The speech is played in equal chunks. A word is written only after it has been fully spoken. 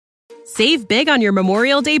Save big on your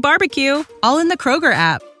Memorial Day barbecue, all in the Kroger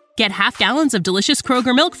app. Get half gallons of delicious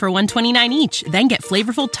Kroger milk for $1.29 each. Then get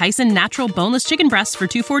flavorful Tyson natural boneless chicken breasts for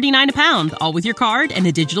 $2.49 a pound, all with your card and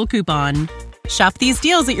a digital coupon. Shop these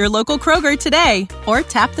deals at your local Kroger today, or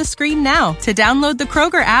tap the screen now to download the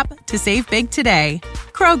Kroger app to save big today.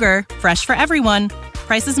 Kroger, fresh for everyone.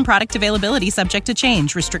 Prices and product availability subject to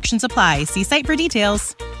change. Restrictions apply. See site for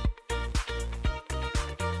details.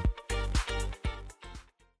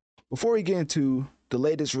 Before we get into the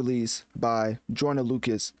latest release by Joyner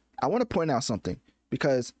Lucas, I want to point out something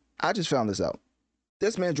because I just found this out.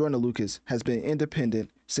 This man, Joyner Lucas, has been independent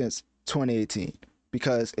since 2018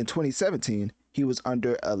 because in 2017, he was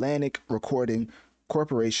under Atlantic Recording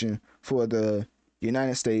Corporation for the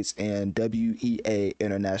United States and WEA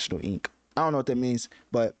International Inc. I don't know what that means,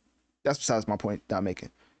 but that's besides my point that I'm making.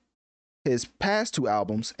 His past two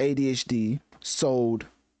albums, ADHD, sold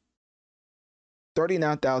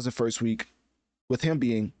 39,000 first week, with him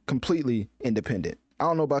being completely independent. I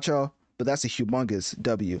don't know about y'all, but that's a humongous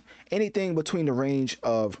W. Anything between the range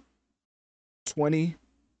of 20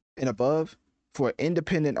 and above for an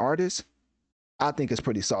independent artist, I think is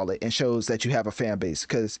pretty solid and shows that you have a fan base.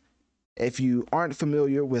 Because if you aren't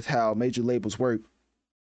familiar with how major labels work,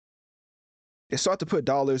 they start to put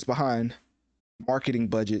dollars behind marketing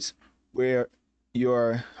budgets where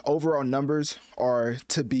your overall numbers are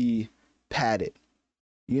to be padded.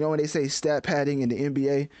 You know when they say stat padding in the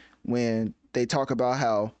NBA, when they talk about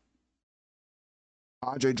how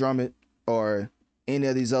Andre Drummond or any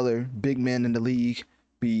of these other big men in the league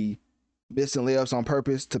be missing layups on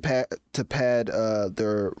purpose to pad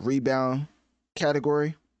their rebound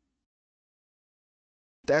category.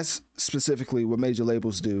 That's specifically what major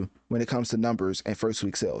labels do when it comes to numbers and first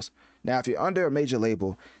week sales. Now, if you're under a major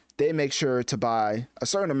label, they make sure to buy a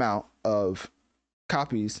certain amount of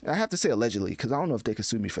copies. And I have to say allegedly, because I don't know if they can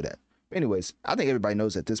sue me for that. Anyways, I think everybody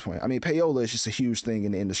knows at this point. I mean, payola is just a huge thing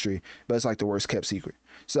in the industry, but it's like the worst kept secret.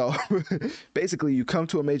 So basically, you come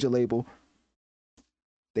to a major label,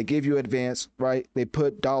 they give you advance, right? They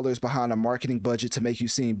put dollars behind a marketing budget to make you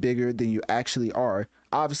seem bigger than you actually are.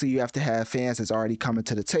 Obviously, you have to have fans that's already coming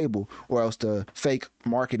to the table, or else the fake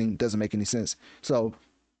marketing doesn't make any sense. So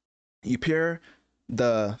you pair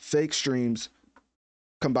the fake streams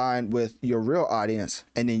combined with your real audience,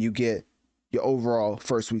 and then you get your overall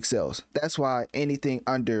first week sales. That's why anything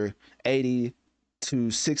under 80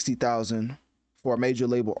 to 60,000 for a major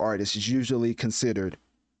label artist is usually considered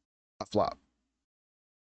a flop.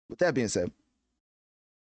 With that being said,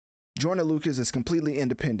 Joyner Lucas is completely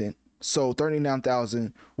independent, sold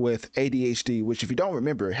 39,000 with ADHD, which, if you don't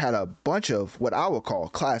remember, had a bunch of what I would call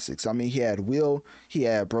classics. I mean, he had Will, he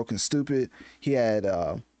had Broken Stupid, he had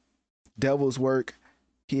Devil's Work,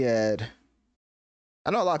 he had,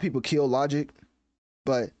 I know a lot of people kill Logic,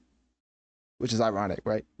 but, which is ironic,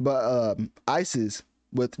 right? But ISIS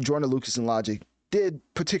with Joyner Lucas and Logic did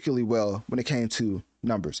particularly well when it came to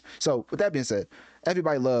numbers. So with that being said,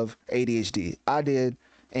 everybody loved ADHD. I did,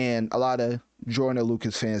 and a lot of Joyner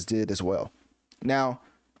Lucas fans did as well. Now,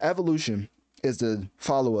 Evolution is the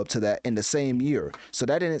follow-up to that in the same year, so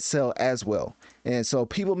that didn't sell as well. And so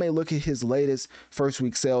people may look at his latest first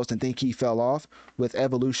week sales and think he fell off with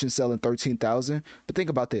Evolution selling 13,000, but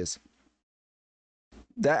think about this.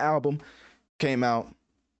 That album came out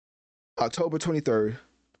October 23rd,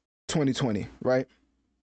 2020, right?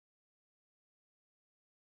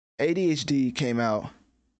 ADHD came out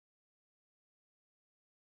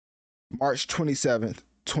March 27th,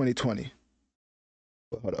 2020.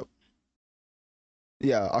 Hold up.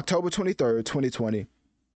 Yeah, October 23rd, 2020.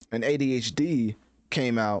 And ADHD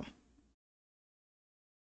came out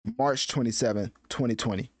March 27th,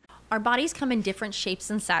 2020. Our bodies come in different shapes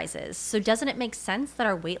and sizes, so doesn't it make sense that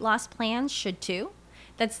our weight loss plans should too?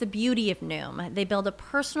 That's the beauty of Noom. They build a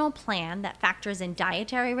personal plan that factors in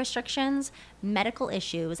dietary restrictions, medical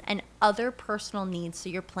issues, and other personal needs so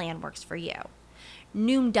your plan works for you.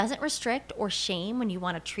 Noom doesn't restrict or shame when you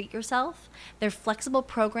want to treat yourself. Their flexible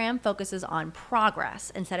program focuses on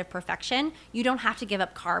progress instead of perfection. You don't have to give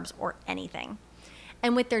up carbs or anything.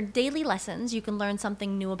 And with their daily lessons, you can learn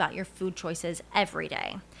something new about your food choices every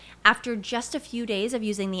day. After just a few days of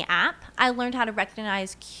using the app, I learned how to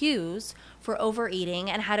recognize cues for overeating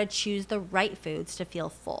and how to choose the right foods to feel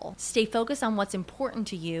full. Stay focused on what's important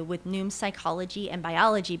to you with Noom's psychology and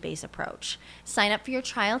biology-based approach. Sign up for your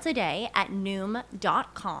trial today at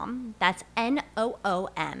Noom.com. That's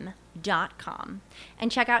Noom.com.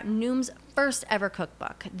 And check out Noom's first ever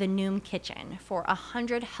cookbook, The Noom Kitchen, for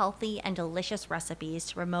 100 healthy and delicious recipes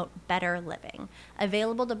to promote better living.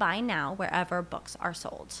 Available to buy now wherever books are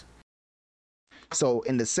sold. So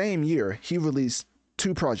in the same year, he released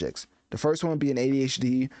two projects. The first one being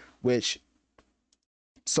ADHD, which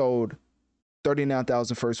sold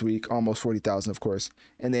 39,000 first week, almost 40,000, of course.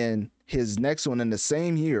 And then his next one in the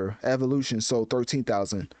same year, Evolution, sold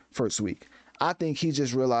 13,000 first week. I think he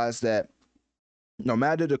just realized that no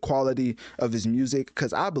matter the quality of his music,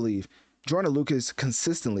 because I believe Joyner Lucas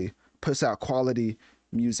consistently puts out quality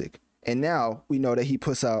music. And now we know that he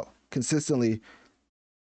puts out consistently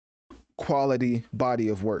quality body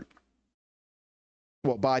of work.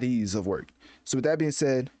 Well, bodies of work. So with that being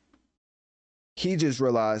said, he just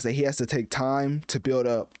realized that he has to take time to build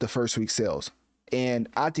up the first week sales. And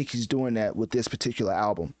I think he's doing that with this particular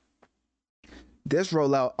album. This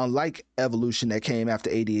rollout, unlike Evolution that came after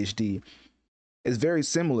ADHD, is very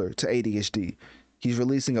similar to ADHD. He's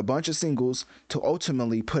releasing a bunch of singles to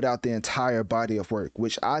ultimately put out the entire body of work,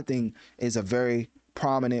 which I think is a very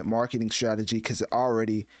prominent marketing strategy because it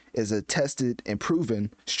already is a tested and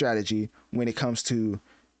proven strategy when it comes to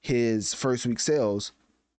his first week sales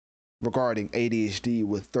regarding ADHD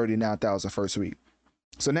with 39,000 first week.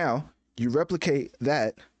 So now you replicate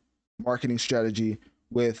that marketing strategy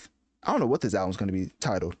with, I don't know what this album's going to be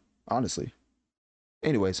titled, honestly.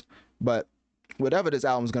 Anyways, but whatever this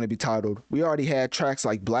album's going to be titled, we already had tracks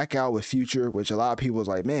like Blackout with Future, which a lot of people was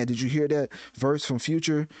like, man, did you hear that verse from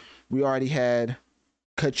Future? We already had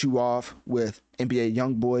Cut You Off with NBA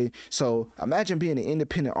Youngboy. So imagine being an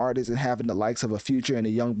independent artist and having the likes of a Future and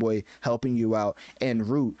a Youngboy helping you out en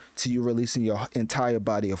route to you releasing your entire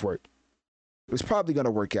body of work. It's probably going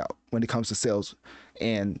to work out when it comes to sales.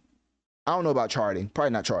 And I don't know about charting,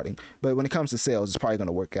 probably not charting, but when it comes to sales, it's probably going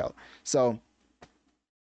to work out. So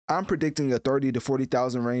I'm predicting a 30 to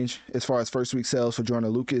 40,000 range as far as first week sales for Joyner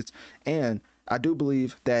Lucas. And I do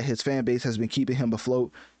believe that his fan base has been keeping him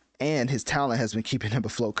afloat and his talent has been keeping him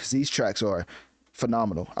afloat because these tracks are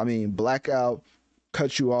phenomenal. I mean, Blackout,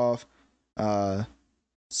 Cut You Off,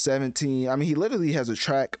 17. I mean, he literally has a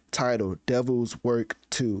track titled Devil's Work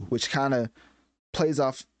 2, which kind of plays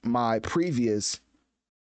off my previous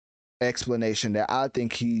explanation that I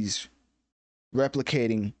think he's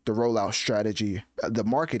replicating the rollout strategy, the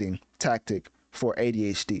marketing tactic for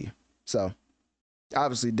ADHD. So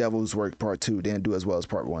obviously Devil's Work Part 2 didn't do as well as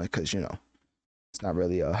Part 1 because, you know, it's not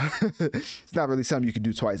really it's not really something you can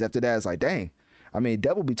do twice. After that, it's like, dang. I mean,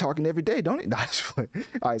 Devil be talking every day, don't he? No, all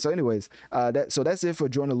right. So, anyways, that's it for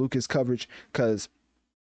Joyner Lucas coverage. Because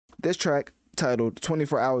this track titled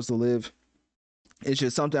 "24 Hours to Live" is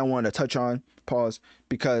just something I wanted to touch on. Pause,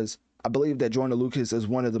 because I believe that Joyner Lucas is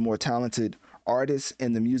one of the more talented artists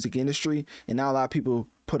in the music industry, and not a lot of people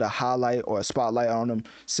put a highlight or a spotlight on him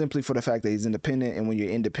simply for the fact that he's independent. And when you're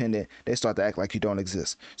independent, they start to act like you don't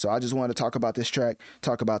exist. So I just wanted to talk about this track,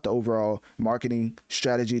 talk about the overall marketing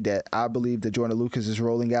strategy that I believe that Joyner Lucas is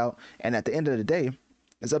rolling out. And at the end of the day,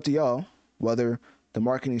 it's up to y'all whether the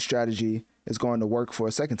marketing strategy is going to work for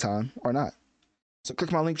a second time or not. So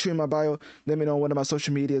click my link tree in my bio. Let me know on one of my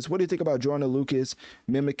social medias. What do you think about Joyner Lucas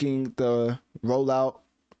mimicking the rollout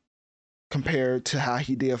compared to how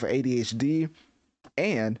he did for ADHD?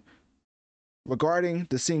 And regarding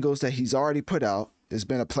the singles that he's already put out, there's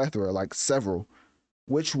been a plethora, like several.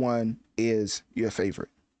 Which one is your favorite?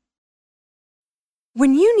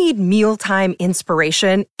 When you need mealtime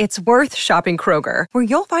inspiration, it's worth shopping Kroger, where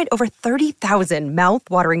you'll find over 30,000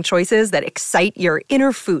 mouth-watering choices that excite your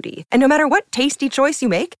inner foodie. And no matter what tasty choice you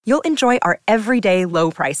make, you'll enjoy our everyday low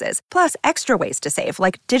prices, plus extra ways to save,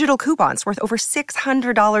 like digital coupons worth over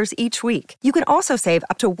 $600 each week. You can also save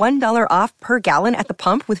up to $1 off per gallon at the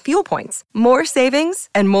pump with fuel points. More savings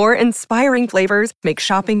and more inspiring flavors make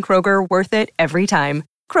shopping Kroger worth it every time.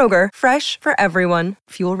 Kroger, fresh for everyone.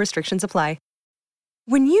 Fuel restrictions apply.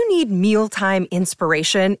 When you need mealtime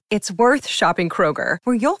inspiration, it's worth shopping Kroger,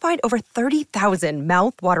 where you'll find over 30,000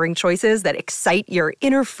 mouth-watering choices that excite your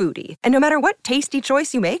inner foodie. And no matter what tasty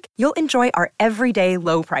choice you make, you'll enjoy our everyday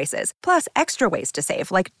low prices, plus extra ways to save,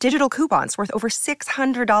 like digital coupons worth over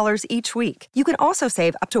 $600 each week. You can also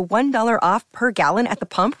save up to $1 off per gallon at the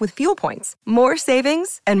pump with fuel points. More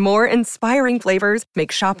savings and more inspiring flavors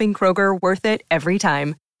make shopping Kroger worth it every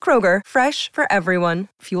time. Kroger, fresh for everyone.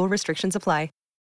 Fuel restrictions apply.